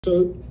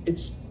So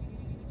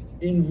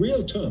in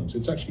real terms,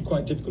 it's actually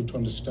quite difficult to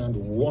understand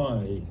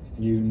why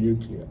new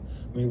nuclear.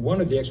 I mean,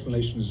 one of the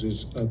explanations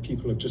is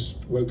people have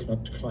just woken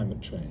up to climate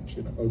change.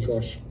 Oh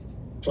gosh,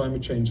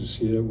 climate change is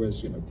here,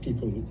 whereas,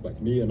 people like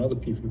me and other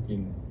people have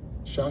been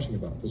shouting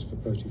about this for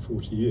 30,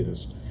 40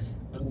 years.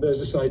 And there's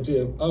this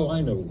idea of, oh,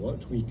 I know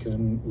what, we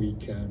can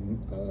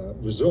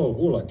resolve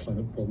all our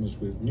climate problems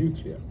with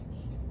nuclear.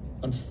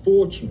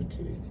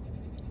 Unfortunately,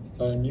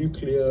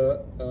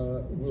 nuclear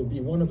will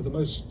be one of the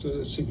most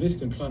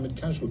significant climate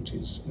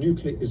casualties.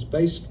 Nuclear is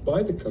based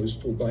by the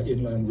coast or by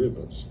inland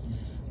rivers.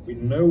 We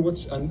know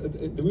and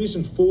the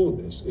reason for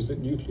this is that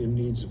nuclear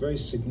needs very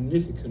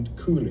significant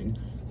cooling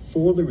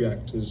for the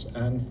reactors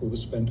and for the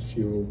spent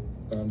fuel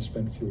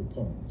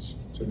ponds.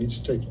 So it needs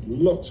to take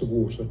lots of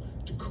water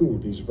to cool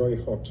these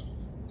very hot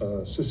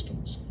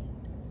systems.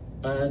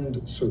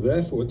 And so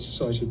therefore it's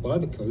sited by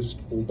the coast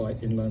or by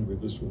inland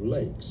rivers or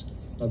lakes.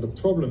 Now the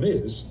problem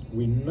is,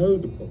 we know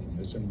the problem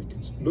is, and we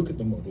can look at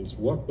the models,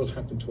 what will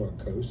happen to our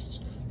coasts,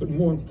 but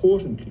more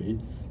importantly,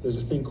 there's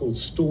a thing called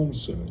storm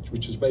surge,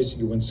 which is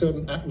basically when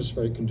certain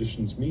atmospheric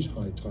conditions meet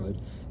high tide,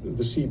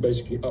 the sea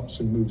basically ups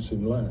and moves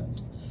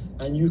inland.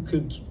 And you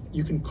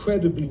can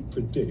credibly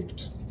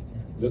predict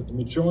that the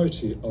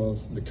majority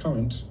of the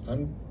current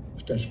and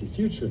potentially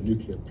future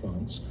nuclear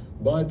plants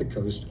by the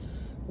coast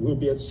will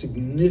be at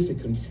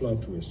significant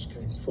flood risk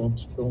from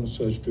storm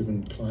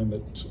surge-driven,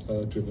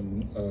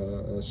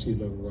 climate-driven, sea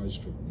level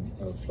rise-driven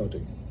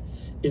flooding.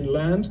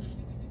 Inland,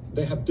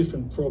 they have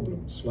different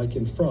problems. Like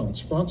in France,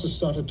 France has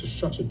started to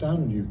shut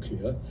down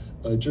nuclear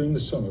during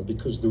the summer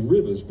because the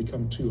rivers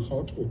become too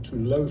hot or too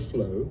low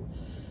flow.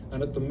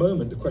 And at the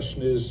moment, the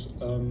question is,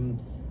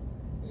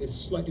 it's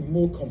slightly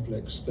more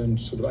complex than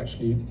sort of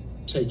actually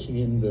taking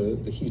in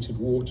the heated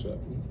water.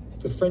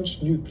 The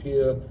French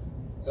nuclear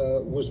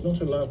was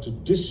not allowed to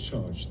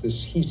discharge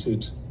this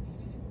heated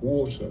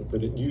water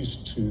that it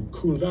used to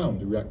cool down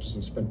the reactors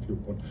and spent fuel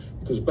pond,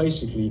 because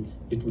basically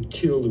it would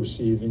kill the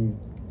receiving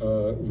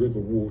river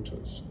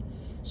waters.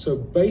 So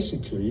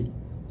basically,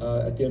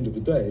 at the end of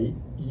the day,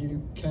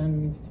 you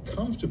can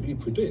comfortably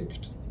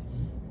predict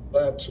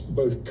that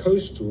both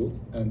coastal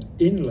and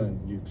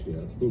inland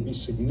nuclear will be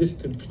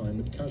significant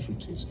climate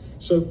casualties.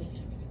 So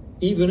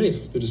even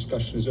if the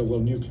discussion is, oh, well,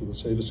 nuclear will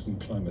save us from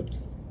climate,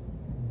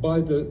 by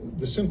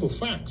the simple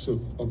facts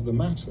of the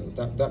matter,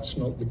 that's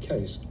not the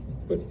case.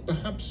 But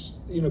perhaps,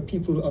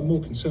 people are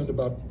more concerned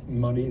about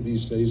money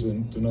these days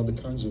than other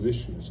kinds of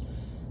issues.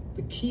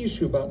 The key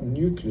issue about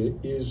nuclear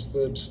is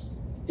that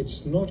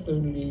it's not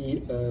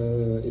only,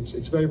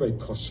 it's very, very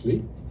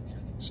costly.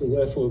 So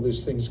therefore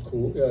there's things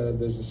called,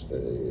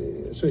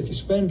 so if you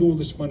spend all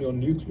this money on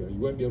nuclear, you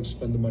won't be able to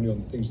spend the money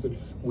on things that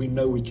we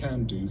know we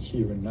can do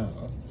here and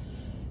now.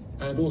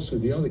 And also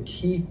the other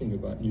key thing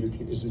about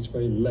nuclear is it's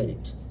very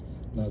late.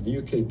 Now, the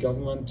UK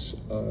government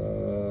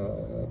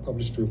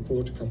published a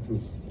report a couple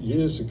of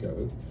years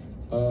ago,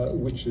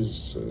 which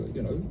is,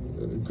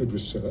 good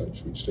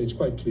research, which states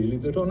quite clearly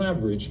that on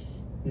average,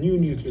 new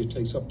nuclear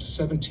takes up to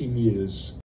 17 years